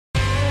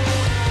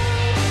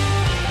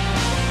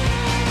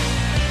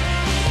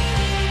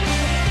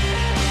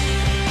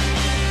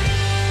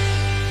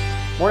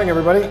morning,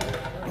 everybody.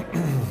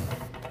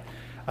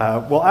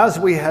 Well, as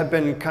we have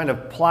been kind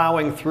of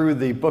plowing through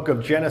the book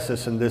of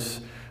Genesis in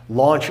this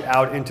launch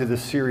out into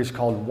this series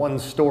called One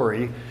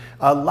Story,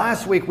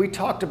 last week we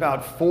talked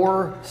about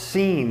 4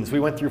 scenes. We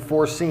went through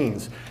 4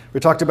 scenes.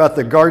 We talked about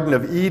the Garden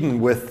of Eden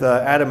with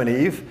Adam and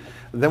Eve.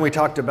 Then we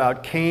talked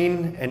about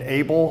Cain and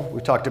Abel.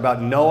 We talked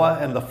about Noah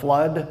and the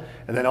flood.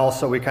 And then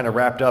also we kind of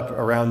wrapped up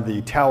around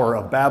the Tower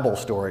of Babel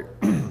story.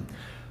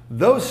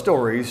 Those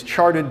stories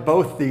charted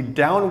both the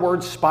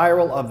downward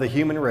spiral of the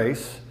human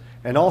race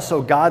and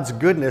also God's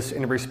goodness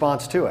in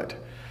response to it.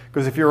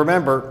 Because if you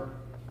remember,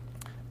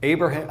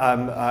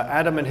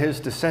 Adam and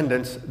his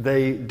descendants,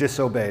 they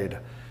disobeyed.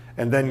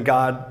 And then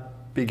God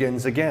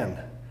begins again.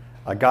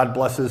 God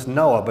blesses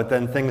Noah, but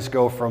then things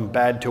go from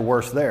bad to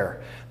worse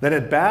there. Then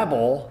at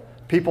Babel,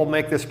 people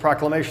make this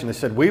proclamation. They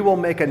said, we will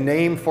make a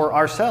name for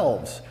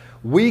ourselves.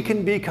 We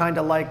can be kind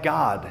of like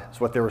God,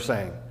 is what they were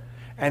saying.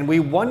 And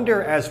we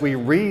wonder as we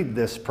read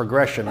this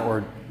progression,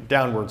 or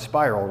downward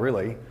spiral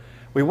really,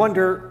 we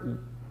wonder,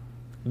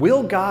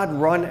 will God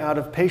run out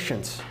of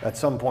patience at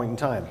some point in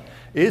time?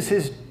 Is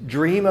his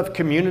dream of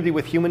community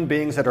with human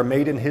beings that are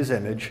made in his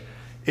image,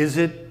 is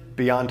it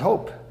beyond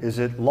hope? Is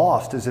it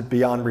lost? Is it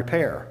beyond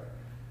repair?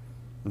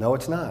 No,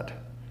 it's not.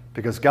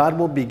 Because God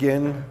will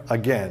begin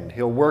again.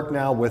 He'll work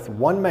now with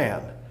one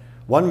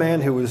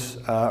man who was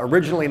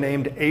originally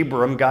named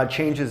Abram. God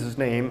changes his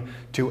name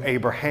to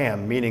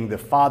Abraham, meaning the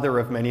father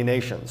of many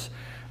nations.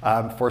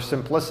 For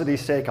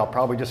simplicity's sake, I'll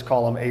probably just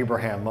call him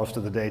Abraham most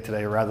of the day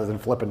today rather than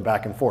flipping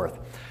back and forth.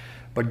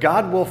 But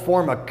God will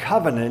form a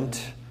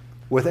covenant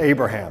with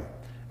Abraham.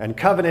 And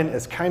covenant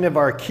is kind of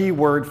our key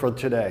word for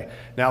today.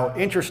 Now,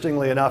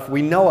 interestingly enough,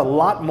 we know a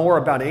lot more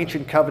about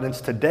ancient covenants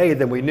today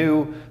than we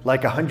knew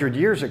like 100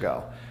 years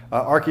ago.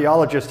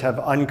 Archaeologists have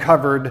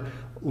uncovered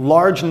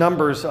large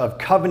numbers of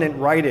covenant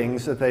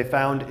writings that they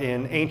found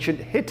in ancient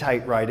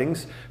Hittite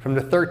writings from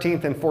the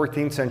 13th and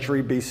 14th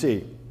century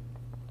BC.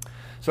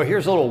 So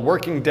here's a little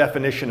working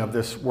definition of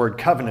this word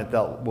covenant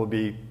that we'll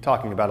be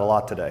talking about a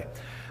lot today.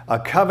 A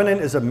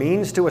covenant is a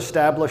means to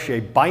establish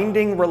a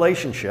binding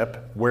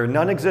relationship where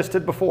none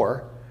existed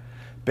before,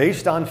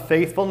 based on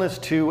faithfulness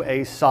to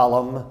a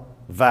solemn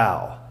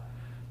vow.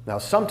 Now,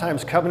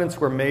 sometimes covenants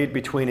were made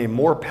between a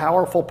more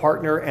powerful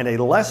partner and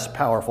a less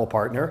powerful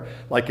partner,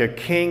 like a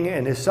king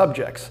and his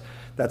subjects.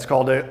 That's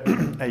called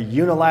a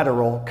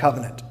unilateral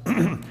covenant.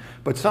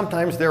 But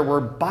sometimes there were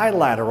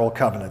bilateral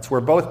covenants,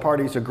 where both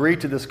parties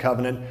agreed to this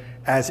covenant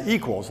as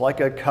equals, like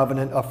a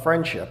covenant of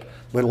friendship.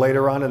 A little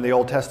later on in the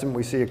Old Testament,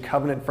 we see a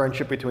covenant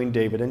friendship between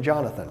David and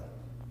Jonathan.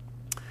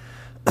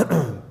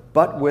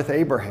 But with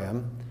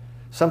Abraham,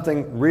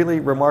 something really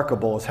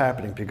remarkable is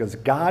happening, because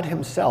God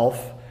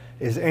himself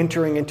is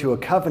entering into a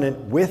covenant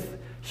with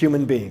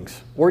human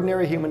beings,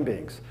 ordinary human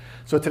beings.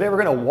 So today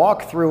we're going to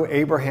walk through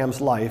Abraham's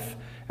life,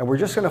 and we're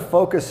just going to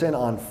focus in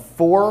on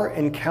 4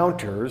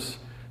 encounters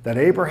that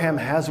Abraham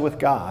has with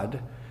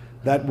God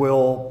that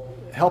will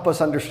help us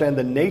understand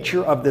the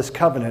nature of this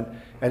covenant,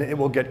 and it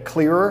will get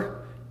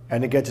clearer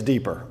and it gets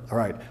deeper. All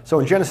right, so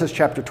in Genesis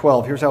chapter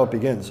 12, here's how it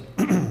begins.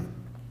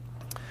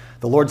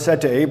 The Lord said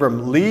to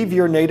Abram, leave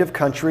your native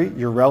country,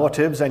 your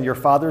relatives, and your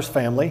father's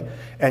family,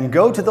 and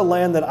go to the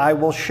land that I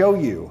will show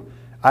you.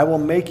 I will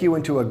make you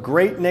into a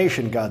great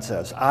nation, God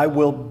says. I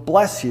will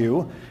bless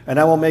you, and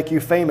I will make you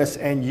famous,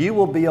 and you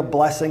will be a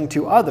blessing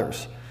to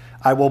others.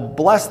 I will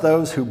bless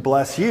those who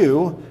bless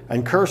you,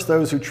 and curse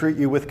those who treat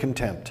you with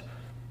contempt.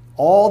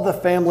 All the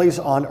families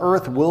on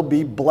earth will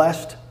be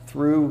blessed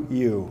through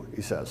you,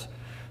 he says.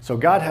 So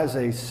God has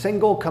a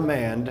single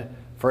command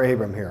for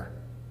Abram here.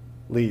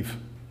 Leave.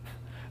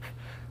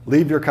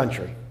 Leave your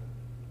country,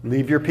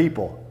 leave your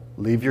people,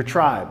 leave your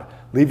tribe,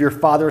 leave your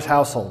father's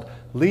household,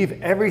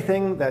 leave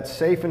everything that's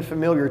safe and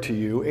familiar to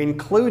you,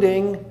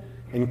 including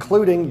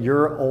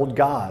your old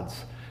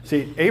gods.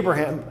 See,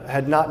 Abraham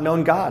had not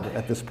known God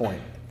at this point.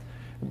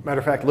 Matter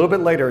of fact, a little bit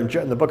later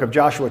in the book of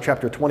Joshua,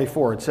 chapter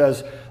 24, it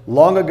says,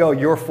 long ago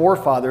your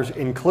forefathers,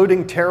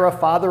 including Terah,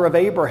 father of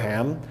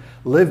Abraham,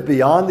 lived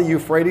beyond the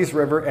Euphrates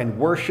River and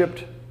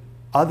worshipped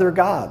other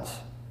gods.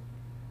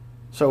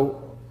 So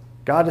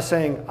God is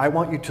saying, I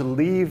want you to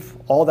leave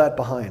all that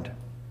behind.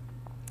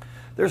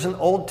 There's an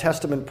Old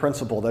Testament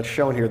principle that's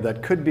shown here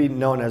that could be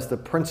known as the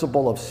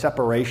principle of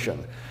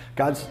separation.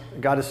 God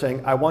is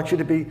saying, I want you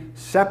to be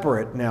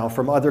separate now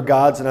from other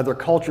gods and other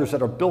cultures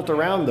that are built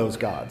around those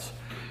gods.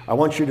 I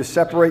want you to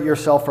separate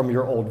yourself from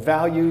your old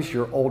values,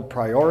 your old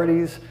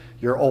priorities,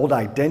 your old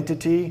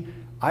identity.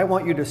 I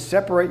want you to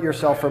separate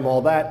yourself from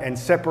all that and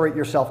separate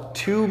yourself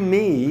to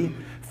me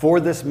for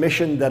this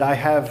mission that I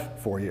have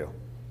for you.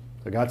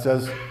 So God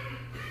says,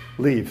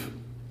 leave.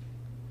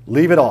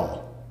 Leave it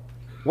all.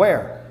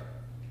 Where?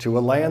 To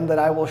a land that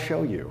I will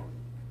show you.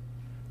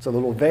 It's a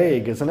little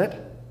vague, isn't it?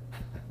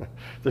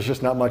 There's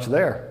just not much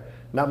there.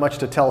 Not much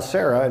to tell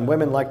Sarah, and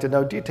women like to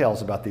know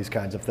details about these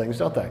kinds of things,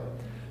 don't they?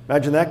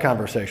 Imagine that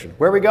conversation.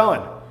 Where are we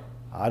going?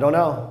 I don't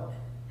know.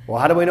 Well,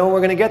 how do we know when we're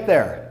going to get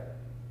there?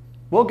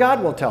 Well,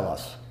 God will tell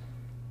us.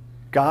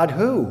 God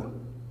who?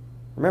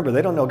 Remember,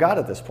 they don't know God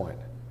at this point.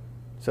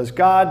 It says,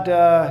 God,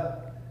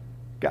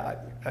 God,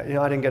 I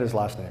didn't get his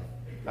last name.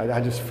 I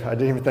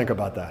didn't even think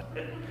about that.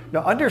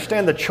 Now,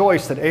 understand the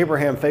choice that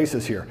Abraham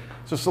faces here.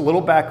 Just a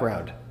little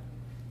background.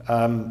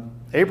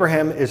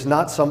 Abraham is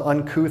not some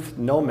uncouth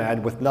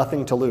nomad with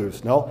nothing to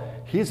lose. No,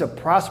 he's a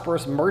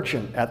prosperous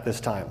merchant at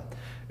this time.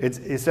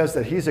 It says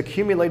that he's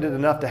accumulated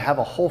enough to have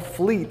a whole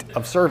fleet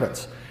of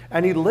servants.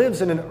 And he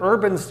lives in an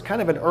urban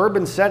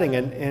setting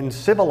in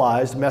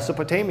civilized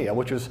Mesopotamia,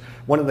 which is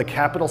one of the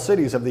capital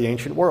cities of the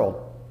ancient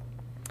world.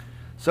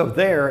 So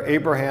there,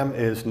 Abraham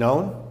is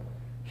known,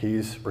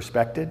 he's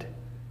respected,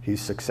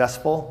 he's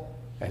successful,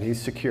 and he's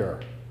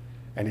secure.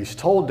 And he's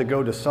told to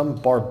go to some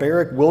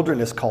barbaric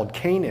wilderness called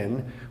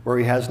Canaan, where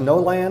he has no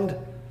land,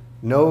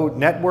 no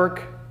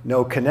network,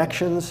 no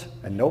connections,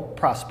 and no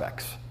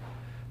prospects.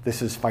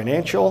 This is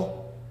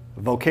financial,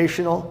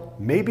 vocational,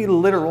 maybe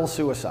literal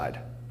suicide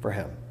for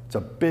him. It's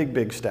a big,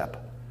 big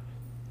step.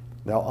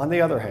 Now, on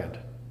the other hand,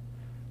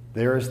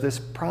 there is this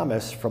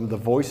promise from the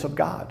voice of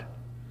God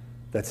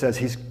that says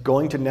he's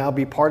going to now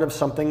be part of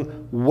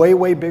something way,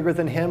 way bigger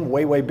than him,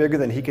 way, way bigger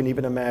than he can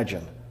even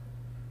imagine.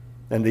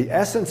 And the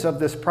essence of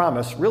this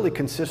promise really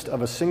consists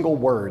of a single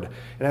word.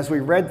 And as we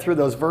read through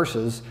those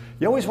verses,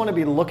 you always want to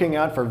be looking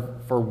out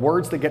for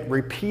words that get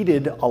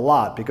repeated a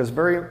lot, because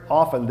very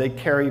often they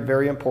carry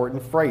very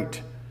important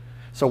freight.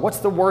 So what's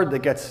the word that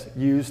gets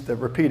used, that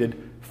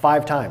repeated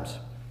 5 times?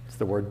 It's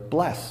the word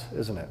bless,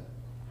 isn't it?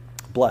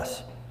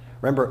 Bless.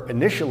 Remember,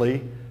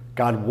 initially,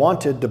 God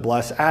wanted to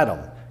bless Adam.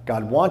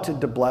 God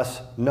wanted to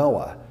bless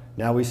Noah.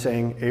 Now he's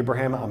saying,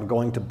 Abraham, I'm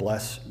going to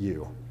bless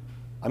you.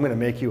 I'm going to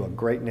make you a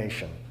great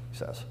nation, he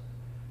says.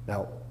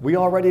 Now, we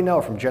already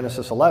know from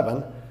Genesis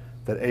 11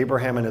 that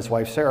Abraham and his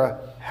wife Sarah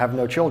have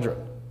no children.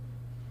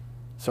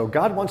 So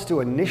God wants to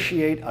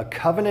initiate a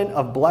covenant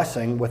of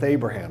blessing with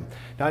Abraham.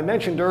 Now, I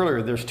mentioned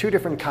earlier there's 2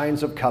 different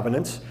kinds of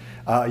covenants.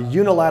 A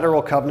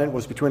unilateral covenant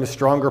was between a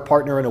stronger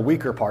partner and a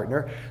weaker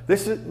partner.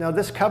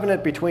 This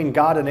covenant between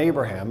God and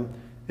Abraham,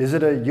 is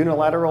it a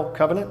unilateral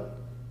covenant?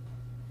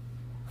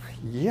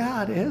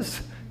 Yeah, it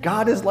is.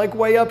 God is like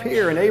way up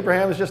here, and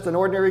Abraham is just an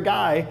ordinary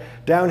guy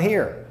down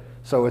here.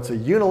 So it's a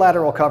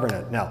unilateral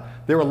covenant. Now,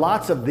 there were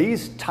lots of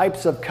these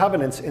types of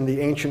covenants in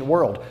the ancient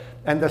world,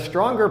 and the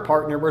stronger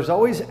partner was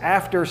always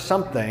after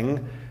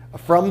something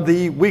from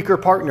the weaker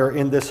partner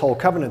in this whole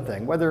covenant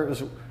thing, whether it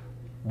was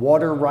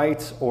water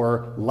rights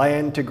or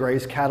land to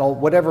graze cattle,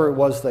 whatever it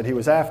was that he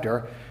was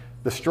after.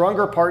 The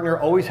stronger partner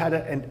always had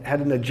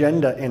an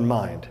agenda in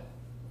mind.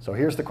 So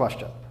here's the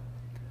question.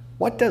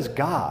 What does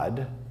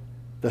God,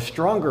 the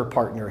stronger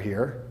partner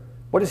here,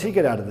 what does he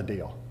get out of the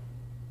deal?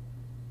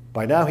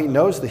 By now he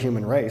knows the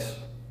human race.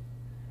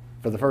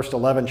 For the first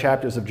 11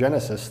 chapters of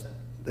Genesis,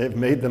 they've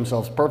made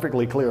themselves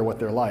perfectly clear what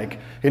they're like.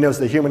 He knows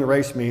the human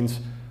race means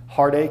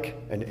heartache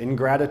and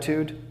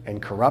ingratitude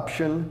and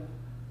corruption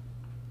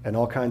and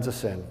all kinds of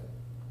sin.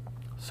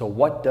 So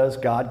what does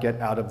God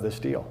get out of this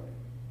deal?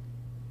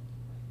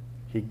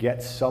 He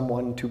gets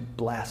someone to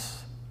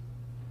bless,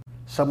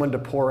 someone to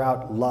pour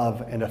out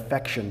love and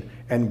affection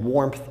and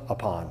warmth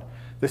upon.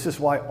 This is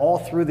why all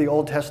through the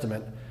Old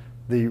Testament,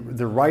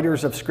 the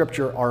writers of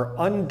Scripture are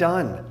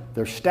undone.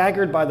 They're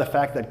staggered by the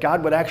fact that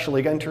God would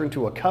actually enter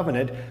into a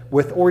covenant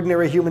with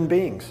ordinary human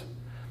beings.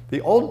 The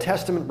Old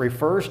Testament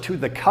refers to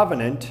the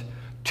covenant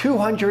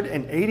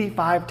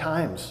 285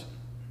 times.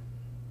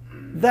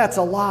 That's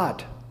a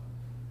lot.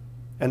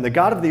 And the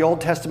God of the Old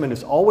Testament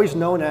is always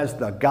known as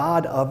the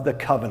God of the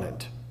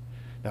covenant.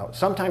 Now,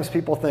 sometimes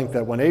people think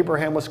that when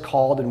Abraham was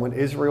called and when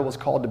Israel was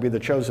called to be the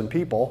chosen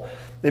people,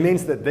 it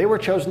means that they were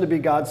chosen to be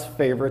God's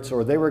favorites,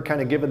 or they were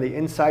kind of given the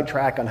inside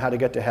track on how to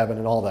get to heaven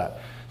and all that.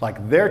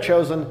 Like they're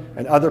chosen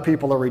and other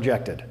people are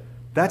rejected.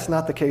 That's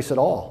not the case at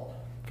all.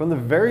 From the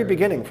very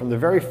beginning, from the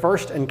very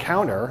first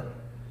encounter,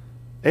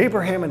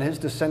 Abraham and his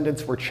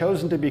descendants were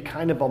chosen to be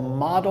kind of a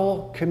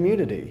model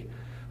community,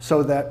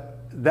 so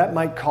that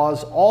might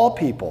cause all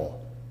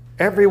people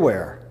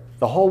everywhere,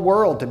 the whole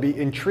world, to be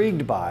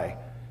intrigued by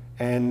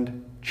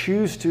and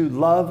choose to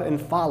love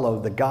and follow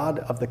the God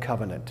of the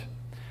covenant.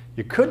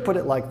 You could put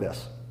it like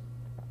this.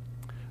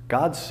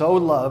 God so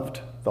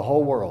loved the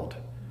whole world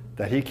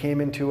that he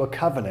came into a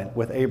covenant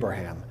with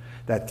Abraham,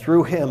 that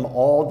through him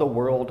all the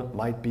world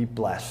might be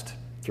blessed,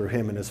 through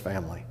him and his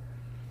family.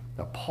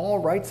 Now, Paul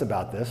writes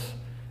about this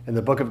in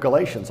the book of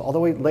Galatians, all the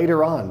way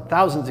later on,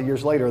 thousands of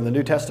years later in the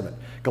New Testament.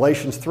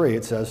 Galatians 3,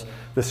 it says,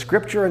 the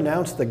Scripture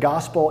announced the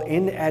gospel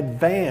in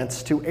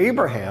advance to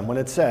Abraham when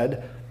it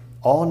said,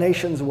 all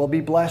nations will be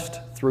blessed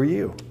through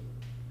you.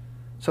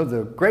 So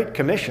the Great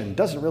Commission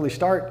doesn't really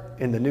start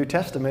in the New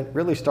Testament, it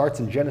really starts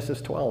in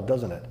Genesis 12,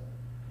 doesn't it?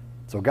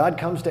 So God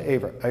comes to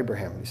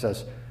Abraham. He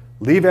says,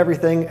 leave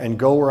everything and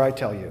go where I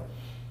tell you.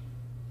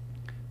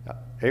 Now,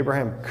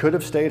 Abraham could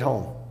have stayed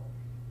home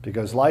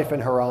because life in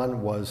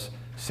Haran was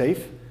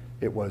safe,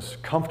 it was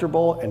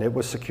comfortable, and it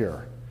was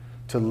secure.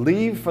 To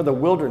leave for the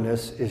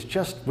wilderness is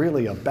just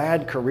really a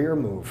bad career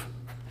move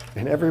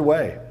in every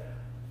way.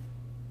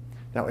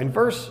 Now, in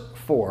verse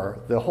 4,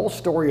 the whole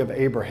story of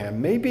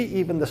Abraham, maybe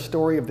even the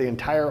story of the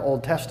entire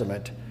Old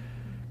Testament,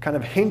 kind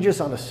of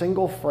hinges on a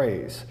single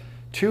phrase,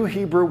 2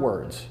 Hebrew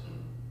words,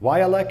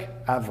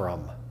 Wayalek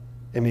Avram.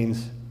 It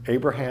means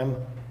Abraham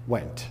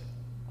went.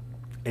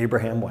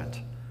 Abraham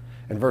went.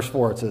 In verse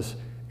 4 it says,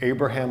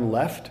 Abraham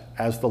left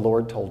as the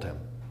Lord told him.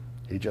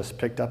 He just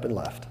picked up and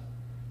left.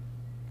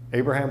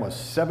 Abraham was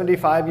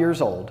 75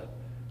 years old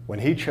when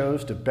he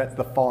chose to bet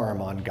the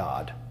farm on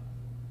God.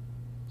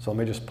 So let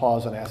me just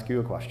pause and ask you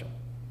a question.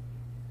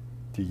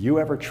 Do you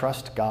ever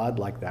trust God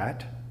like that?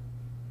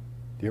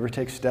 Do you ever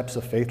take steps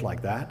of faith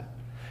like that?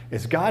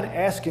 Is God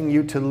asking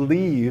you to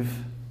leave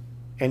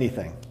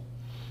anything?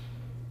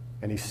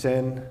 Any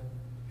sin,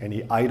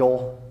 any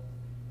idol,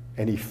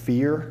 any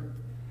fear?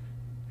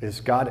 Is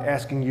God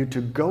asking you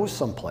to go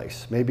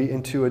someplace, maybe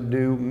into a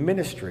new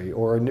ministry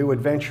or a new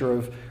adventure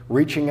of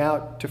reaching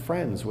out to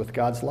friends with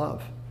God's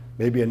love?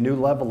 Maybe a new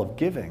level of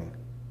giving?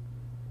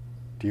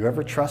 Do you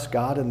ever trust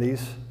God in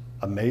these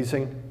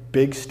amazing,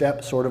 big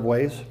step sort of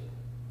ways?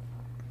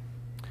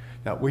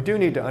 Now, we do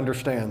need to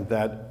understand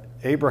that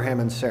Abraham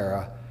and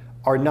Sarah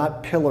are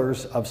not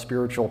pillars of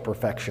spiritual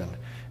perfection.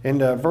 In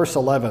verse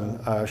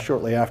 11,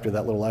 shortly after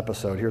that little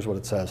episode, here's what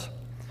it says.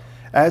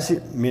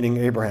 Meaning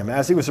Abraham,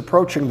 as he was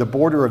approaching the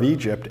border of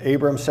Egypt,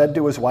 Abram said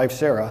to his wife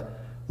Sarah,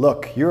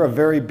 "Look, you're a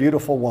very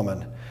beautiful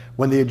woman.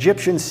 When the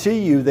Egyptians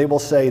see you, they will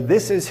say,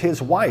 'This is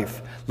his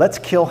wife. Let's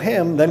kill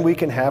him, then we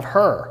can have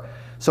her.'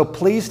 So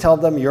please tell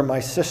them you're my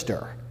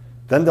sister.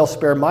 Then they'll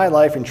spare my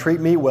life and treat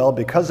me well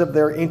because of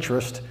their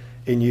interest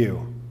in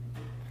you."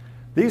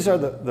 These are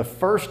the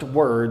first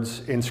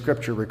words in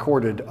Scripture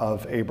recorded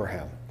of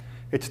Abraham.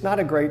 It's not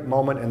a great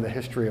moment in the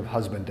history of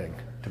husbanding,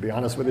 to be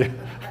honest with you.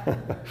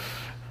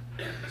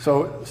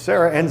 So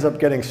Sarah ends up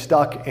getting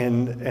stuck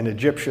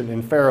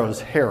in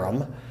Pharaoh's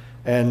harem,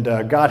 and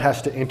God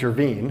has to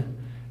intervene.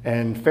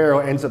 And Pharaoh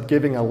ends up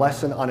giving a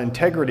lesson on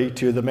integrity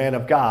to the man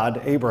of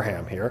God,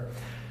 Abraham, here.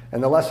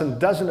 And the lesson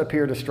doesn't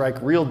appear to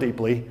strike real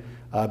deeply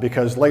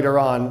because later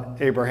on,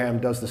 Abraham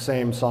does the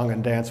same song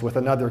and dance with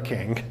another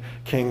king,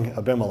 King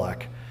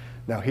Abimelech.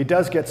 Now, he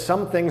does get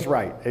some things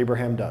right,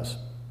 Abraham does.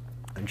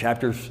 In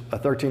chapters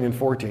 13 and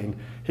 14,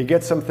 he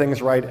gets some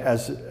things right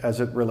as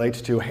it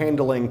relates to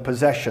handling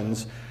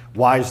possessions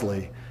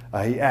wisely.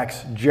 He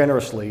acts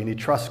generously, and he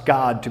trusts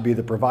God to be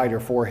the provider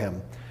for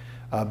him.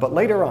 But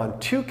later on,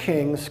 two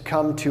kings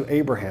come to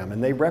Abraham,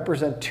 and they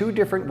represent two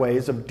different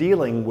ways of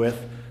dealing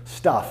with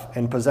stuff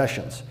and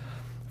possessions.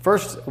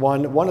 First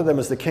one of them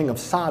is the king of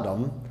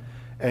Sodom,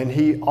 and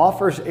he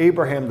offers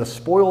Abraham the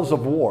spoils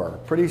of war,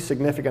 pretty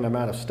significant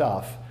amount of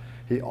stuff.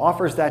 He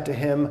offers that to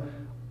him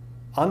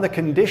on the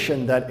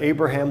condition that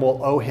Abraham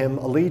will owe him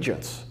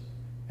allegiance.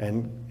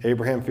 And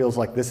Abraham feels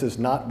like this is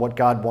not what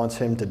God wants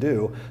him to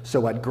do.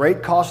 So at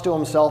great cost to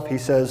himself, he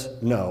says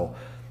no.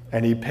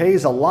 And he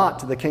pays a lot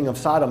to the king of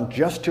Sodom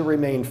just to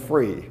remain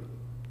free.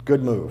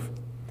 Good move.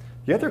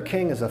 The other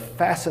king is a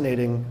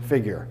fascinating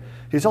figure.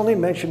 He's only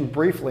mentioned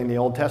briefly in the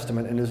Old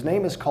Testament, and his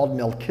name is called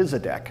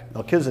Melchizedek.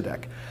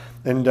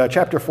 In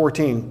chapter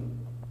 14,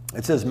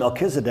 it says,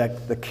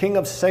 Melchizedek, the king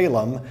of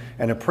Salem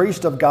and a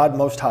priest of God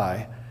Most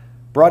High,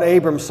 brought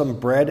Abram some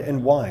bread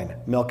and wine.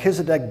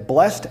 Melchizedek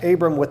blessed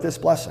Abram with this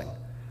blessing.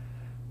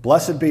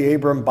 Blessed be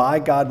Abram by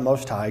God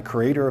Most High,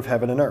 creator of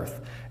heaven and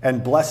earth.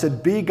 And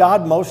blessed be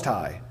God Most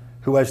High,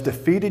 who has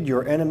defeated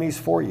your enemies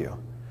for you.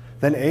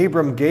 Then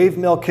Abram gave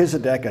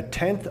Melchizedek a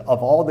tenth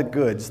of all the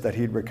goods that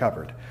he'd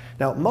recovered.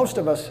 Now, most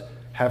of us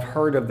have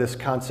heard of this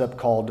concept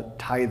called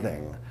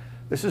tithing.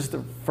 This is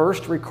the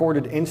first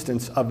recorded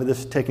instance of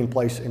this taking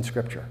place in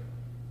Scripture.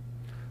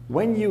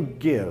 When you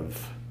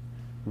give,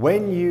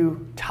 when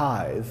you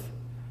tithe,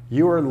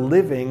 you are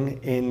living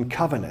in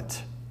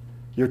covenant.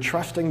 You're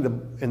trusting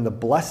in the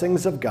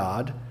blessings of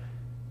God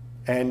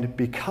and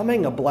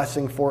becoming a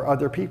blessing for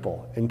other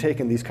people in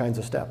taking these kinds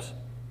of steps.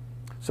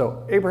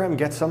 So Abraham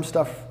gets some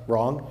stuff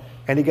wrong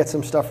and he gets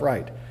some stuff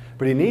right.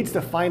 But he needs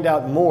to find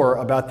out more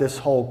about this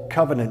whole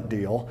covenant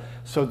deal.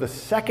 So the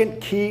second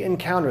key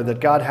encounter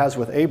that God has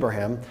with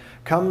Abraham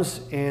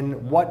comes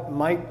in what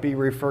might be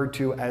referred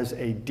to as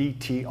a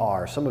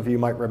DTR. Some of you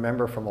might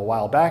remember from a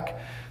while back,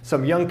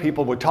 some young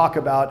people would talk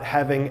about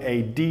having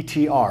a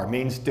DTR,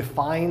 means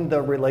define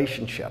the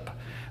relationship.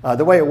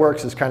 The way it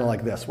works is kind of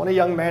like this. When a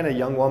young man and a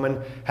young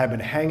woman have been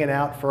hanging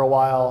out for a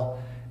while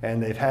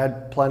and they've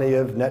had plenty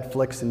of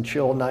Netflix and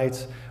chill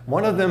nights,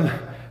 one of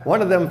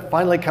them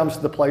finally comes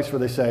to the place where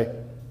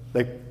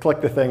they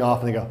click the thing off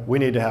and they go, we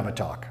need to have a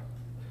talk.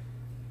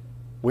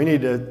 We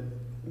need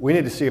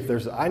to see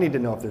if I need to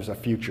know if there's a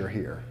future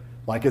here.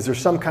 Like, is there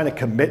some kind of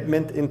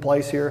commitment in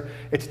place here?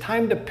 It's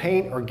time to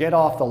paint or get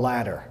off the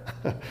ladder.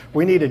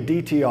 We need a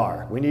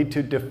DTR. We need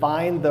to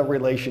define the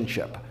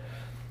relationship.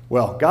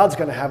 Well, God's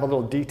going to have a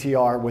little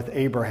DTR with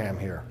Abraham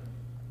here.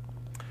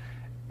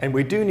 And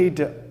we do need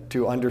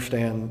to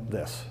understand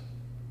this.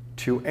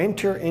 To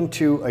enter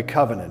into a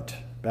covenant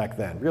back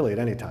then, really at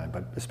any time,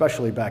 but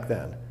especially back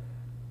then,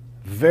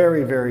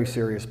 very, very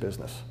serious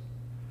business.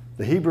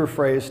 The Hebrew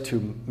phrase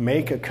to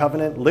make a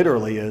covenant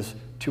literally is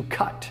to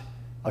cut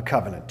a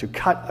covenant, to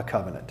cut a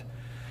covenant.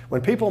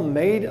 When people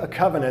made a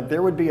covenant,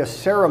 there would be a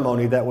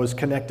ceremony that was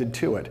connected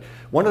to it.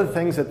 One of the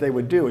things that they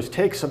would do is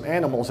take some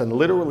animals and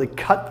literally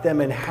cut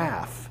them in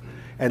half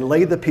and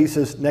lay the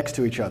pieces next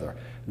to each other.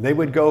 They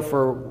would go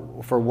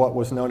for what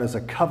was known as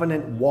a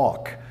covenant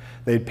walk.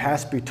 They'd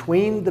pass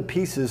between the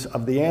pieces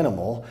of the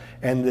animal,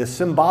 and the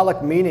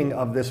symbolic meaning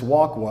of this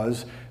walk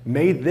was,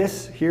 may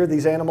this, here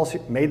these animals,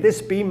 may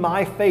this be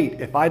my fate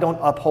if I don't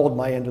uphold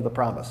my end of the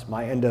promise,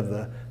 my end of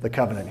the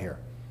covenant here.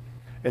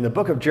 In the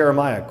book of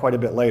Jeremiah, quite a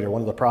bit later,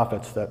 one of the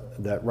prophets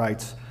that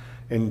writes,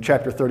 in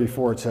chapter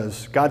 34, it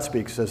says, God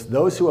speaks, says,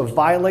 those who have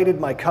violated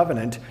my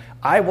covenant,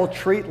 I will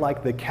treat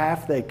like the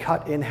calf they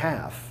cut in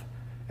half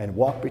and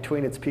walk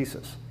between its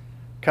pieces.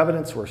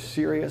 Covenants were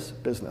serious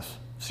business,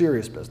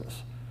 serious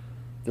business.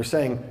 They're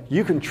saying,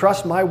 you can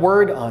trust my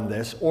word on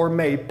this, or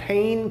may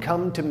pain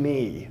come to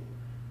me.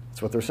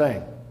 That's what they're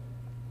saying.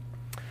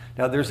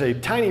 Now, there's a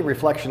tiny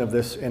reflection of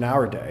this in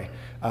our day.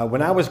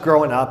 When I was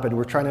growing up and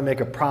we're trying to make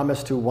a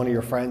promise to one of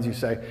your friends, you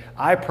say,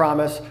 I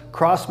promise,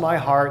 cross my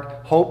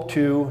heart, hope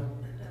to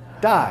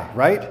die,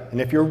 right? And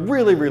if you're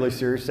really, really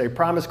serious, say,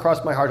 promise,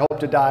 cross my heart, hope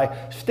to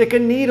die, stick a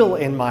needle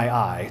in my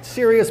eye. It's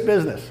serious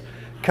business.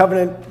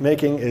 Covenant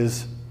making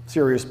is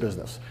serious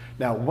business.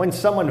 Now, when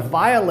someone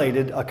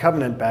violated a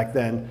covenant back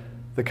then,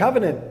 the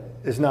covenant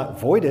is not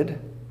voided.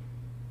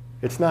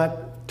 It's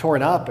not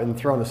torn up and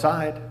thrown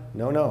aside.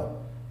 No, no.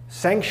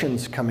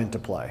 Sanctions come into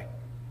play.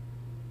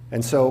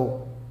 And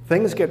so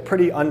things get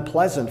pretty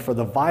unpleasant for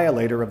the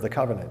violator of the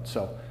covenant.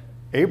 So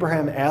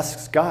Abraham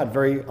asks God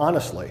very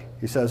honestly.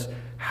 He says,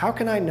 how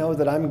can I know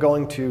that I'm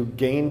going to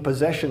gain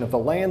possession of the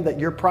land that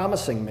you're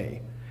promising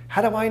me?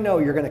 How do I know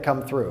you're going to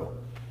come through?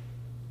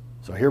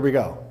 So here we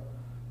go.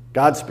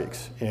 God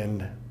speaks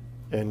in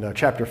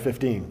chapter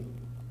 15.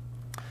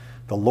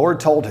 The Lord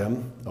told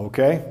him,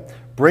 okay,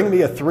 bring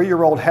me a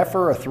 3-year-old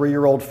heifer, a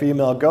 3-year-old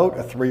female goat,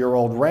 a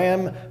 3-year-old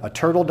ram, a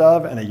turtle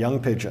dove, and a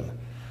young pigeon.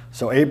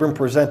 So Abram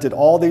presented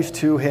all these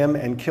to him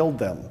and killed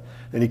them.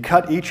 Then he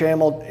cut each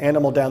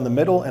animal down the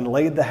middle and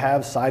laid the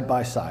halves side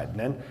by side. And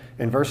then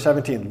in verse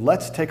 17,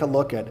 let's take a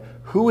look at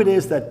who it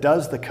is that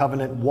does the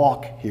covenant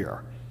walk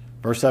here.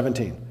 Verse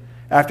 17,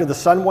 after the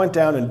sun went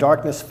down and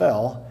darkness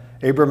fell,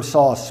 Abram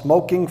saw a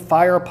smoking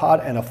fire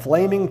pot and a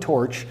flaming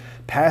torch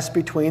pass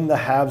between the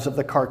halves of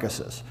the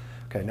carcasses.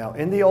 Okay, now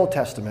in the Old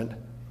Testament,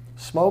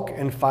 smoke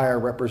and fire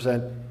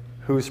represent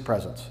whose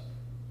presence?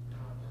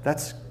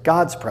 That's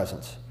God's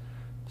presence.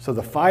 So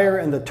the fire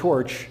and the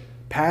torch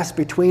pass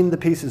between the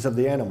pieces of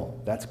the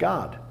animal. That's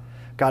God.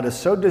 God is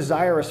so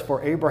desirous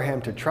for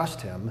Abraham to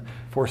trust him,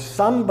 for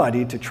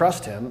somebody to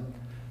trust him,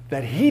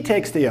 that he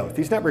takes the oath.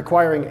 He's not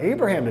requiring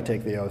Abraham to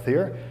take the oath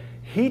here.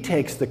 He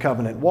takes the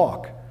covenant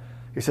walk.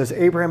 He says,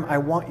 Abraham, I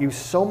want you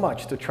so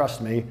much to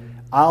trust me,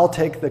 I'll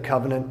take the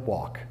covenant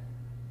walk.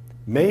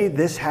 May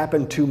this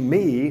happen to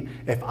me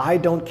if I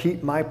don't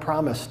keep my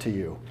promise to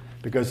you,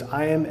 because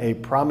I am a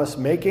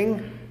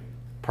promise-making,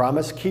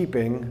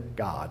 promise-keeping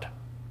God.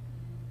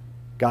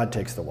 God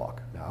takes the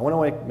walk. Now, I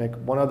want to make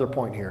one other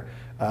point here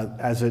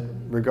as it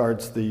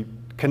regards the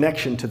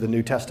connection to the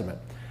New Testament.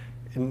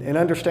 In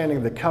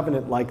understanding the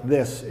covenant like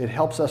this, it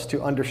helps us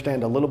to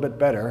understand a little bit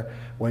better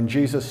when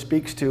Jesus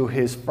speaks to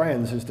his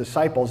friends, his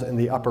disciples, in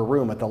the upper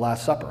room at the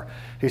Last Supper.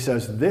 He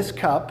says, this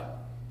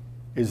cup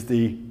is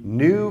the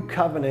new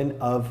covenant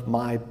of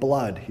my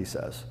blood, he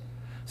says.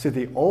 See,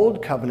 the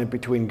old covenant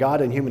between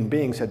God and human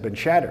beings had been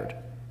shattered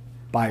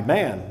by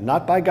man,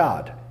 not by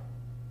God,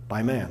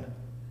 by man.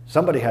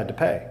 Somebody had to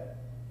pay.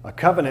 A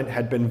covenant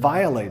had been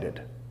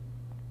violated.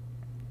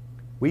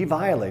 We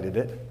violated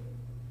it.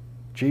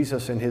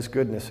 Jesus, in his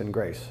goodness and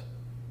grace,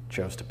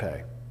 chose to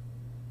pay.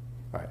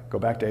 All right, go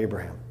back to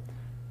Abraham.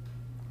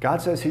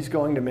 God says he's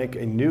going to make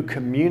a new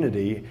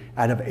community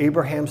out of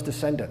Abraham's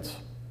descendants.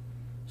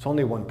 There's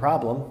only one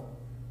problem.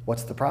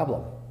 What's the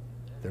problem?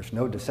 There's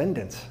no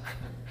descendants.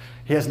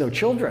 He has no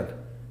children,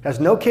 has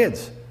no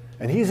kids,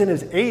 and he's in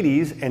his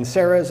 80s and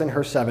Sarah's in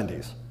her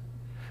 70s.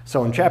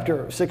 So in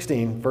chapter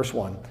 16, verse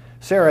 1,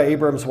 Sarah,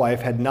 Abram's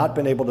wife, had not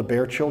been able to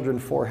bear children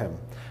for him,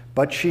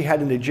 but she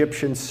had an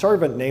Egyptian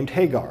servant named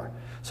Hagar.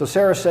 So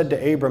Sarah said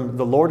to Abram,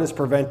 the Lord has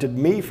prevented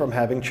me from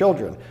having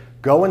children.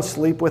 Go and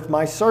sleep with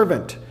my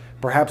servant.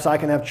 Perhaps I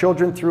can have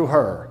children through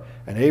her.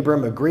 And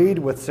Abram agreed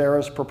with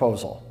Sarah's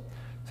proposal.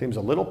 Seems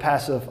a little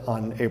passive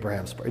on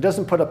Abraham's part. He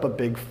doesn't put up a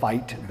big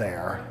fight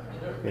there,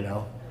 you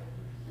know.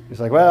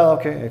 He's like, well,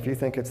 okay, if you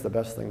think it's the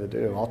best thing to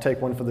do, I'll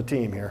take one for the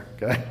team here,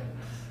 okay?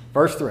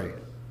 Verse 3.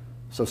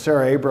 So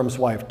Sarah, Abram's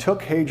wife,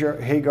 took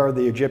Hagar,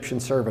 the Egyptian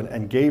servant,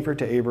 and gave her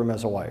to Abram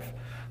as a wife.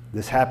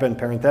 This happened,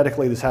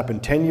 parenthetically, this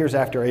happened 10 years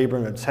after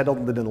Abram had settled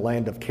in the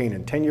land of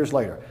Canaan, 10 years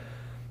later.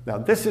 Now,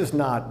 this is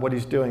not what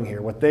he's doing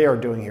here. What they are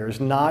doing here is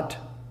not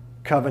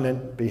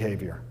covenant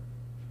behavior.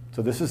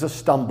 So this is a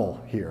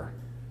stumble here.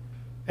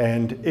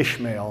 And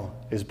Ishmael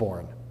is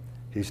born.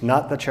 He's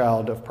not the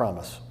child of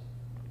promise.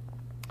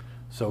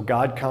 So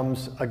God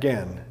comes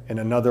again in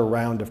another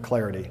round of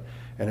clarity.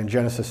 And in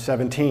Genesis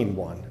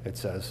 17:1, it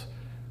says,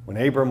 when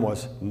Abram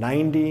was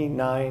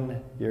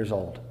 99 years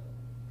old.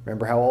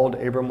 Remember how old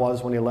Abram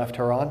was when he left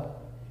Haran?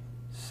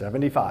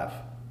 75.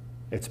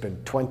 It's been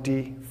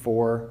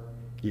 24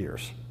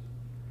 years.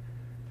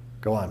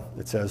 Go on.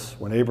 It says,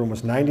 when Abram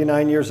was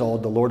 99 years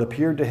old, the Lord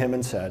appeared to him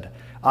and said,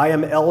 I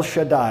am El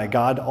Shaddai,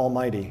 God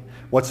Almighty.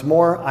 What's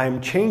more, I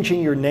am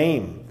changing your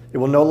name. It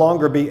will no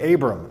longer be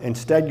Abram.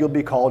 Instead, you'll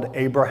be called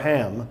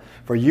Abraham,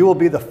 for you will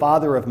be the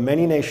father of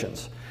many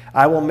nations.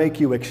 I will make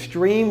you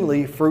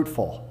extremely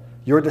fruitful.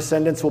 Your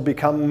descendants will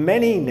become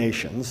many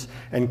nations,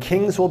 and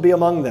kings will be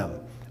among them.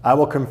 I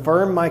will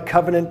confirm my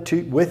covenant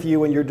with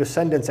you and your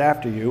descendants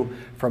after you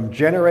from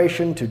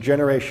generation to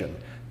generation.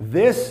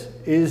 This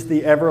is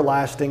the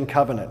everlasting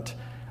covenant.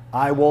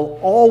 I will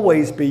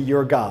always be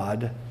your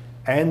God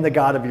and the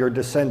God of your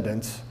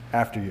descendants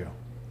after you.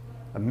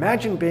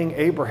 Imagine being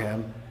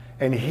Abraham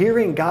and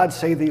hearing God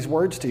say these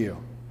words to you.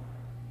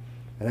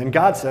 And then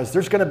God says,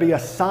 there's going to be a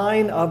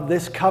sign of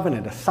this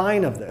covenant, a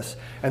sign of this.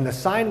 And the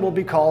sign will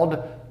be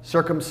called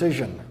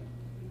circumcision.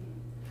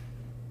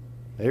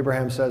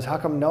 Abraham says, how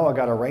come Noah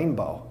got a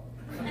rainbow?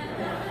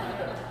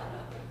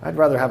 I'd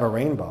rather have a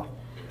rainbow.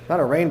 Not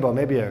a rainbow,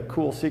 maybe a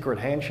cool secret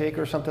handshake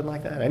or something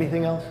like that.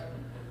 Anything else?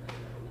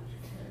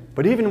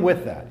 But even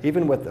with that,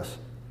 even with this,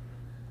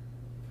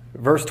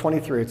 verse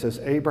 23, it says,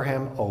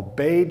 Abraham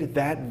obeyed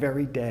that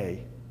very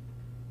day.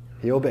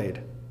 He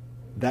obeyed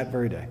that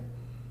very day.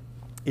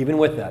 Even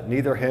with that,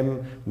 neither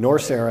him nor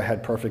Sarah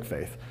had perfect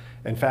faith.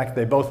 In fact,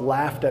 they both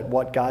laughed at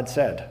what God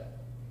said.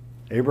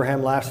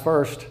 Abraham laughs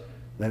first.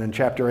 Then in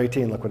chapter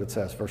 18, look what it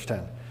says, verse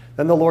 10.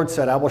 Then the Lord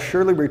said, I will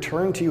surely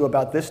return to you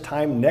about this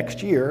time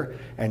next year,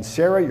 and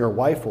Sarah, your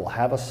wife, will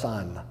have a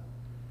son.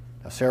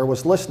 Now Sarah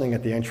was listening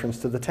at the entrance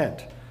to the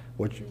tent,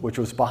 which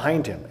was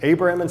behind him.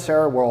 Abraham and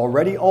Sarah were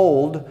already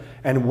old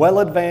and well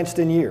advanced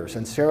in years,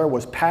 and Sarah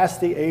was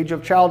past the age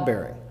of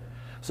childbearing.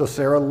 So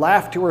Sarah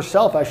laughed to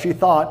herself as she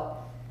thought,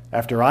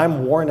 after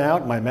I'm worn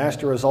out, my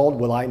master is old,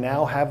 will I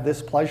now have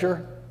this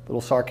pleasure?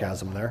 Little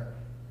sarcasm there.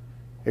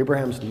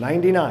 Abraham's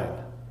 99.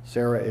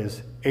 Sarah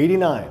is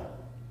 89.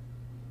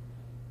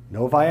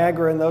 No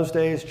Viagra in those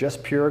days,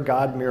 just pure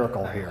God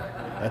miracle here.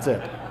 That's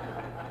it.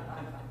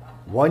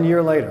 1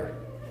 year later,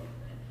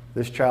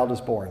 this child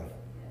is born.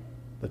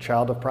 The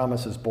child of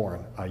promise is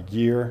born a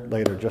year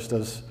later, just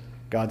as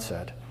God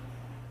said.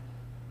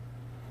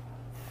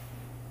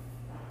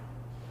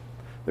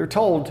 They're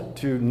told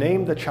to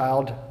name the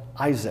child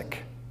Isaac.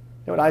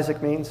 You know what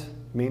Isaac means?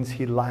 It means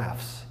he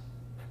laughs.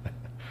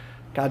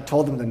 God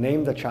told them to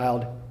name the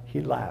child,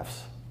 he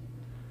laughs.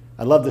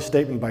 I love this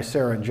statement by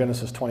Sarah in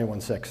Genesis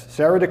 21:6.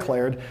 Sarah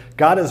declared,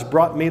 God has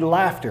brought me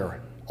laughter.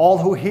 All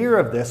who hear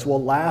of this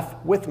will laugh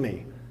with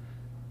me.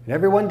 And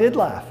everyone did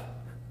laugh.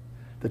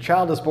 The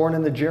child is born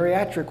in the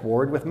geriatric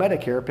ward with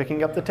Medicare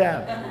picking up the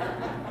tab.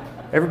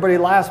 Everybody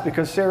laughs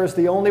because Sarah's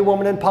the only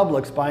woman in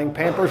Publix buying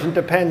Pampers and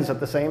Depends at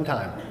the same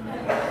time.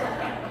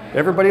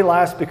 Everybody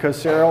laughs because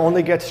Sarah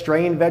only gets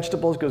strained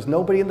vegetables because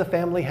nobody in the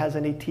family has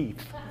any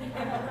teeth.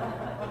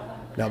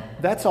 Now,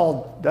 that's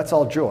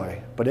all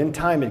joy, but in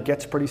time it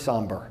gets pretty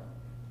somber,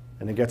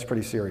 and it gets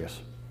pretty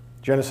serious.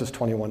 Genesis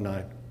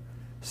 21:9.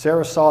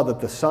 Sarah saw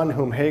that the son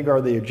whom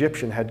Hagar the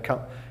Egyptian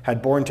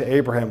had borne to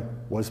Abraham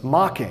was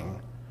mocking,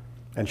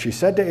 and she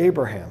said to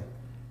Abraham,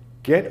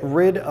 get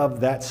rid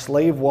of that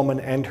slave woman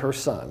and her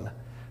son,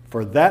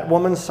 for that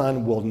woman's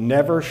son will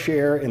never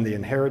share in the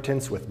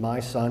inheritance with my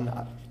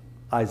son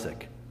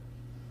Isaac.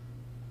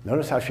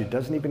 Notice how she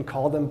doesn't even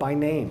call them by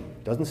name.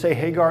 Doesn't say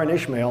Hagar and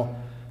Ishmael.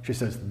 She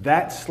says,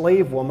 that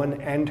slave woman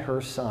and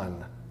her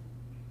son.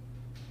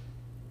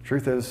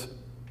 Truth is,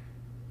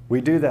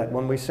 we do that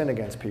when we sin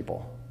against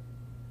people.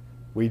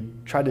 We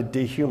try to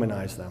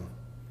dehumanize them,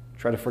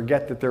 try to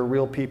forget that they're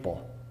real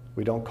people.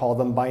 We don't call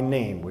them by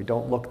name. We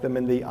don't look them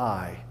in the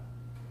eye.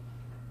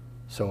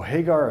 So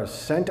Hagar is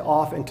sent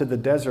off into the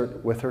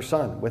desert with her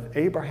son, with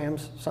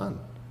Abraham's son.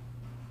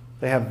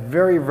 They have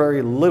very,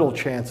 very little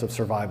chance of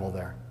survival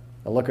there.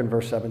 Now look in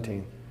verse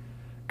 17.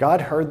 God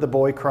heard the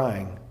boy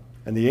crying,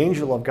 and the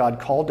angel of God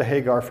called to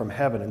Hagar from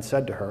heaven and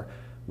said to her,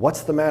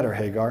 what's the matter,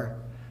 Hagar?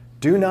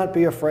 Do not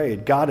be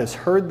afraid. God has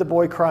heard the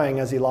boy crying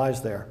as he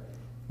lies there.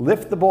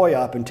 Lift the boy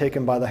up and take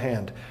him by the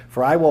hand,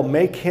 for I will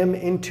make him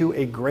into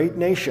a great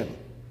nation.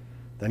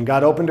 Then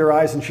God opened her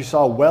eyes, and she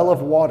saw a well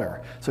of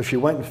water. So she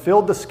went and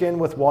filled the skin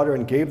with water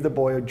and gave the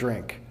boy a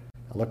drink.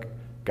 Now look,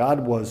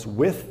 God was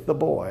with the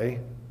boy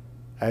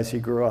as he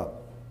grew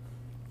up.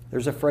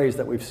 There's a phrase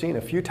that we've seen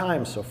a few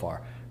times so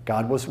far.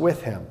 God was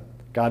with him.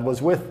 God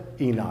was with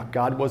Enoch.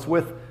 God was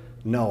with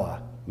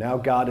Noah. Now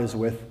God is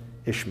with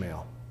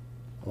Ishmael.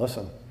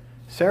 Listen,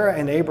 Sarah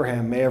and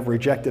Abraham may have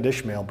rejected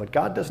Ishmael, but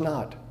God does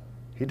not.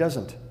 He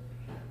doesn't.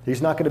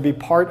 He's not going to be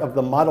part of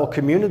the model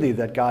community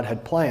that God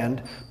had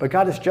planned, but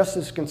God is just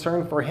as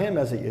concerned for him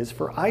as he is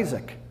for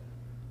Isaac.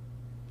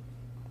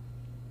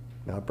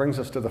 Now it brings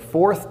us to the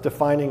fourth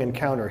defining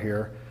encounter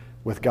here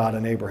with God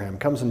and Abraham.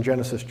 It comes in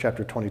Genesis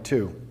chapter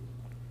 22.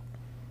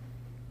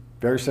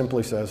 Very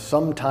simply says,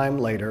 sometime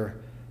later,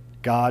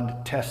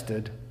 God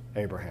tested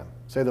Abraham.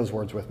 Say those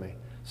words with me.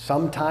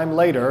 Sometime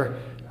later,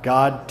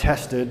 God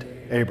tested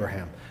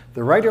Abraham.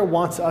 The writer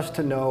wants us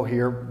to know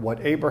here what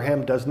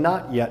Abraham does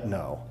not yet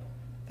know,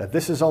 that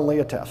this is only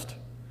a test.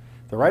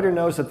 The writer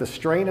knows that the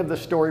strain of the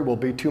story will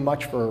be too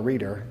much for a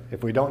reader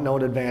if we don't know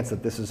in advance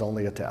that this is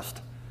only a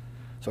test.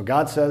 So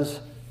God says,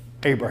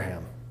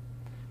 Abraham.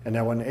 And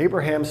now when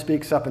Abraham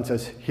speaks up and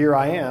says, here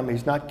I am,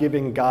 he's not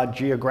giving God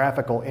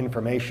geographical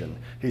information.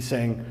 He's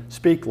saying,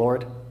 speak,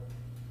 Lord.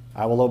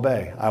 I will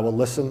obey. I will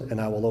listen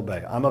and I will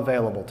obey. I'm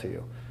available to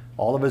you.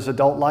 All of his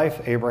adult life,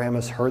 Abraham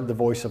has heard the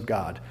voice of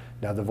God.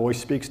 Now the voice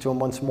speaks to him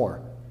once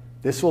more.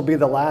 This will be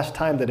the last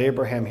time that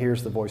Abraham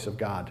hears the voice of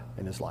God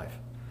in his life.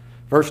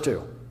 Verse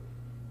 2,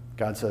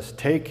 God says,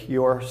 take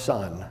your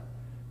son,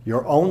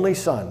 your only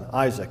son,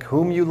 Isaac,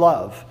 whom you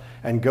love,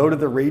 and go to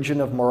the region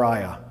of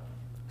Moriah.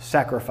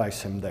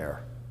 Sacrifice him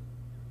there.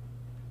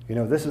 You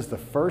know, this is the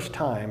first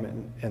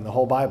time in the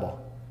whole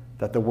Bible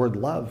that the word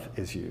love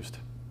is used.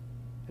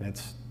 And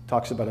it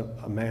talks about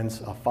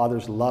a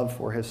father's love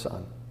for his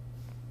son.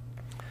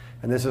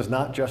 And this is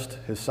not just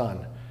his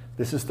son.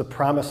 This is the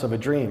promise of a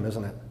dream,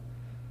 isn't it?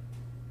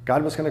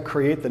 God was going to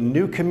create the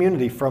new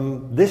community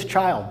from this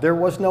child. There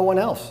was no one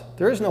else.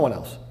 There is no one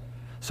else.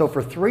 So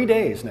for 3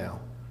 days now,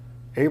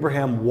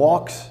 Abraham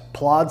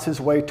plods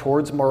his way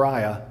towards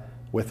Moriah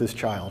with his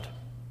child.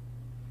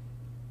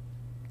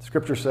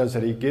 Scripture says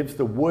that he gives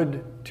the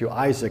wood to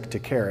Isaac to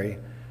carry.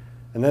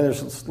 And then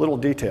there's this little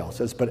detail. It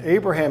says, but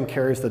Abraham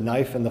carries the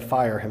knife and the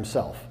fire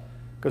himself,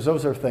 because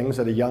those are things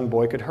that a young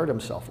boy could hurt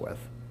himself with.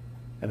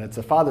 And it's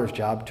a father's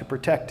job to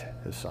protect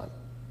his son.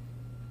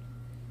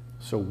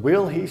 So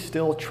will he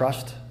still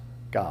trust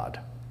God,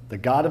 the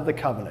God of the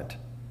covenant,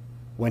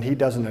 when he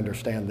doesn't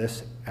understand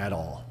this at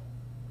all?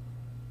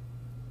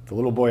 The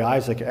little boy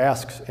Isaac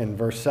asks in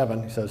verse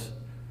 7, he says,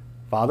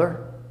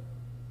 Father,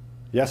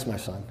 yes, my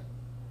son.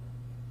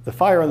 The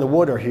fire and the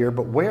wood are here,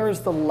 but where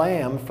is the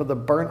lamb for the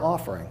burnt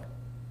offering?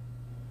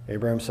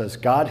 Abraham says,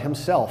 God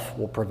himself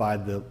will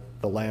provide the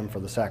lamb for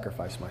the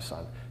sacrifice, my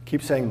son.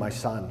 Keep saying, my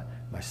son,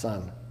 my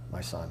son,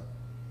 my son.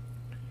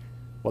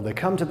 Well, they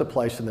come to the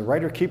place, and the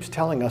writer keeps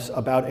telling us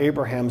about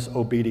Abraham's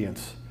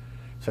obedience.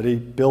 So he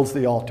builds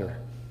the altar.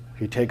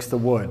 He takes the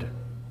wood.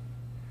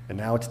 And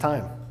now it's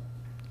time.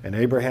 And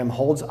Abraham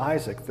holds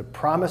Isaac, the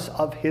promise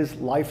of his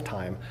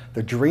lifetime,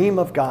 the dream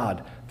of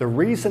God, the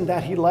reason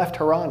that he left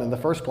Haran in the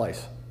first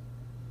place.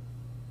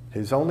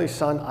 His only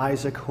son,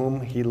 Isaac,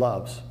 whom he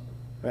loves.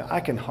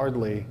 I can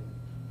hardly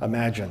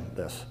imagine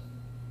this.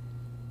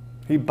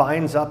 He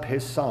binds up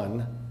his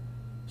son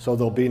so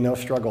there'll be no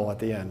struggle at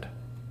the end.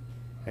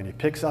 And he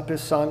picks up his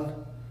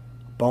son,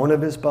 bone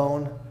of his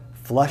bone,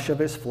 flesh of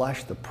his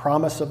flesh, the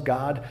promise of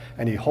God,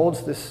 and he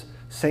holds this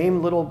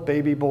same little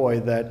baby boy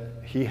that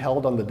he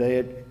held on the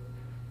day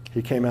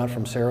he came out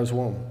from Sarah's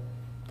womb.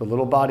 The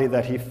little body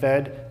that he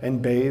fed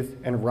and bathed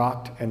and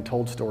rocked and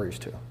told stories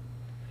to.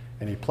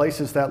 And he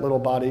places that little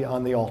body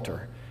on the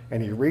altar,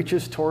 and he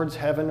reaches towards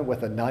heaven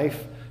with a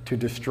knife to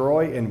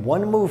destroy in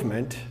one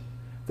movement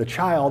the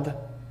child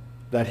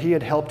that he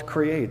had helped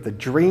create, the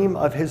dream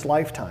of his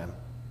lifetime.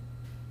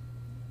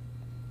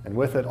 And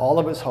with it, all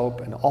of his hope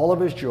and all of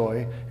his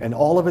joy and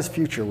all of his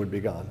future would be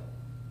gone.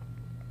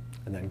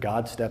 And then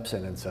God steps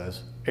in and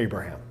says,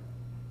 Abraham,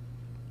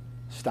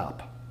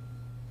 stop.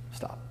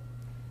 Stop.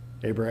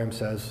 Abraham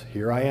says,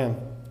 here I am.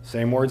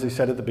 Same words he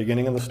said at the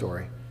beginning of the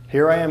story.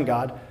 Here I am,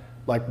 God.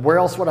 Like, where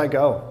else would I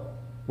go?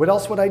 What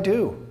else would I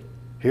do?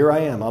 Here I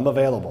am. I'm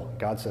available.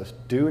 God says,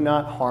 do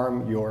not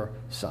harm your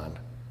son.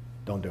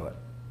 Don't do it.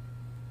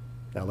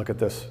 Now look at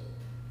this.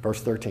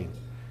 Verse 13.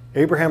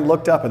 Abraham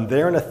looked up, and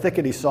there in a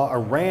thicket he saw a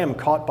ram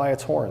caught by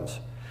its horns.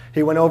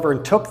 He went over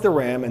and took the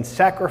ram and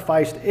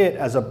sacrificed it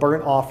as a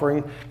burnt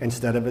offering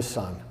instead of his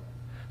son.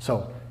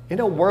 So, in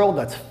a world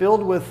that's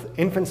filled with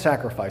infant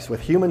sacrifice,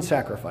 with human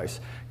sacrifice,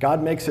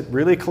 God makes it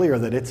really clear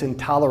that it's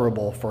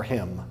intolerable for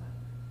him.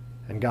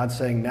 And God's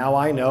saying, now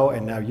I know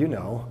and now you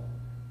know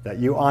that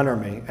you honor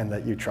me and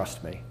that you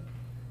trust me.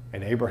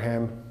 And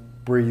Abraham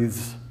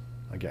breathes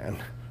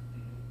again,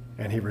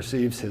 and he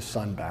receives his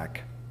son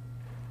back.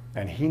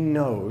 And he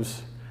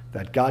knows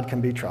that God can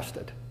be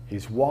trusted.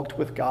 He's walked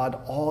with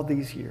God all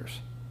these years.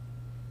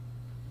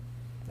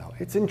 Now,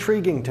 it's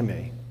intriguing to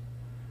me.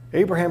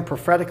 Abraham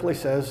prophetically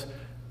says,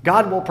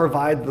 God will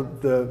provide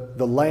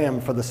the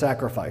lamb for the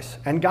sacrifice.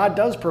 And God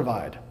does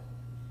provide.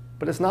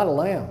 But it's not a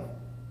lamb.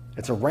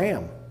 It's a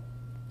ram.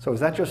 So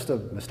is that just a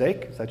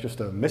mistake? Is that just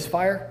a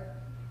misfire?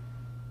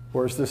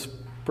 Or is this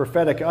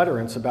prophetic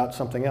utterance about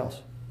something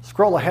else?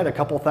 Scroll ahead a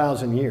couple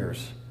thousand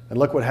years and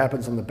look what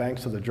happens on the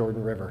banks of the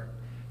Jordan River.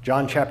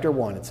 John chapter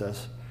 1, it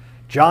says,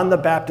 John the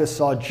Baptist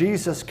saw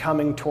Jesus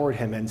coming toward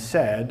him and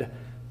said,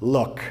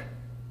 look,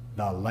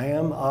 the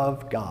Lamb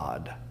of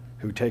God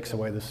who takes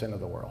away the sin of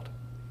the world.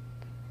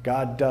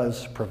 God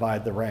does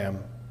provide the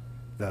ram,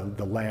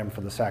 the lamb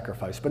for the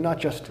sacrifice, but not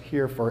just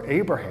here for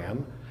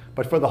Abraham,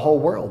 but for the whole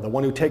world, the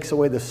one who takes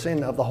away the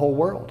sin of the whole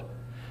world.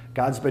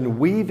 God's been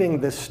weaving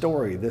this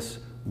story, this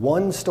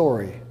one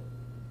story,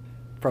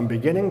 from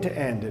beginning to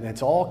end, and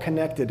it's all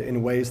connected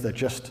in ways that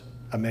just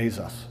amaze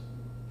us.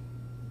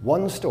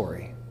 One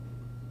story.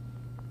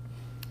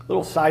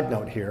 Little side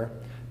note here.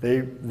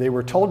 They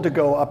were told to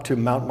go up to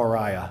Mount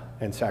Moriah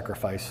and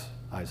sacrifice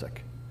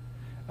Isaac.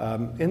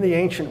 In the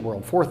ancient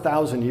world,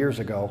 4,000 years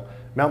ago,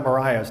 Mount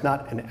Moriah is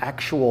not an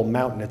actual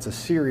mountain. It's a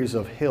series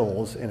of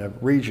hills in a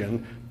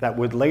region that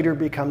would later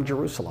become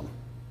Jerusalem,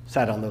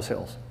 sat on those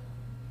hills.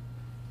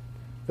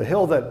 The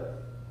hill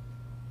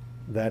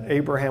that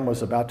Abraham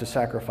was about to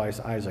sacrifice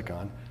Isaac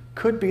on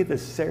could be the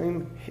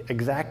same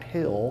exact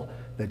hill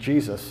that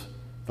Jesus,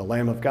 the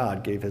Lamb of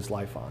God, gave his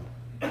life on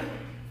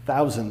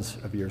thousands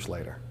of years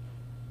later.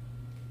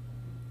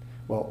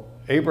 Well,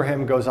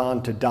 Abraham goes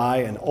on to die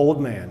an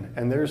old man,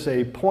 and there's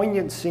a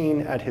poignant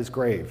scene at his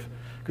grave.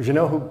 Because you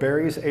know who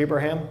buries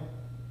Abraham?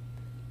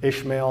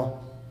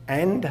 Ishmael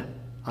and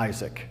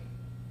Isaac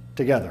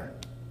together.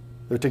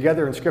 They're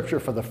together in Scripture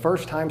for the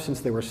first time since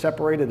they were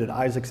separated at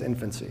Isaac's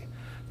infancy.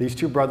 These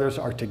two brothers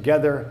are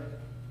together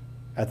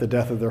at the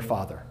death of their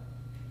father.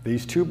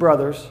 These two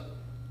brothers,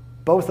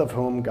 both of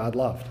whom God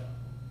loved.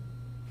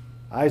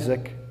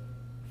 Isaac,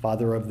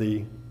 father of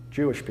the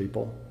Jewish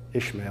people.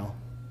 Ishmael,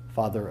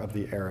 father of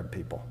the Arab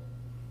people.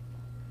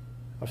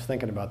 I was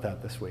thinking about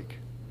that this week.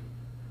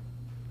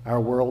 Our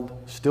world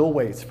still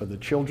waits for the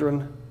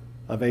children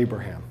of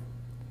Abraham,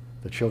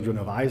 the children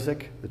of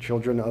Isaac, the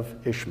children of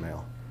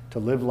Ishmael, to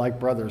live like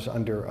brothers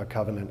under a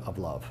covenant of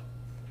love.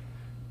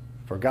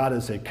 For God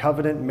is a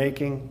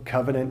covenant-making,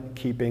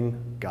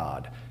 covenant-keeping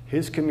God.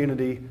 His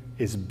community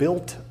is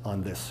built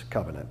on this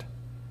covenant.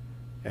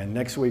 And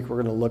next week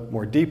we're going to look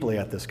more deeply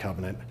at this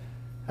covenant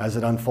as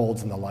it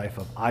unfolds in the life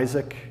of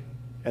Isaac,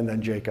 and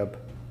then Jacob,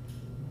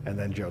 and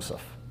then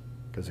Joseph,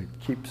 because it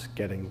keeps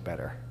getting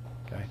better.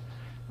 Okay?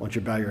 Won't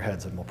you bow your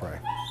heads and we'll pray.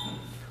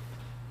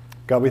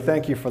 God, we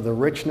thank you for the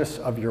richness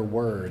of your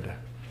word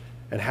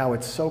and how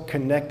it's so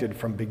connected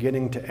from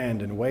beginning to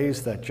end in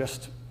ways that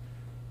just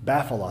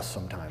baffle us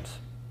sometimes.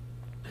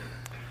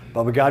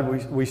 But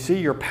God, we see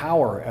your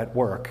power at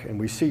work and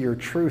we see your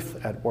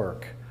truth at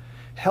work.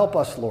 Help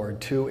us,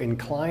 Lord, to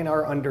incline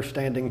our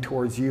understanding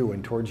towards you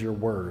and towards your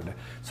word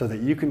so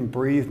that you can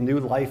breathe new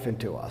life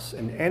into us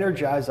and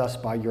energize us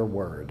by your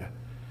word.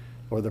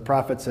 Lord, the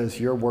prophet says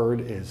your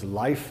word is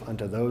life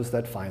unto those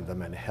that find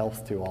them and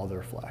health to all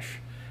their flesh.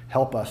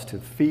 Help us to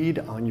feed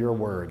on your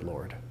word,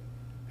 Lord,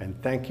 and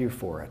thank you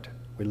for it.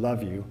 We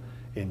love you.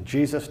 In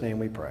Jesus' name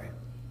we pray.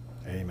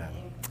 Amen.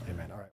 Amen. All right.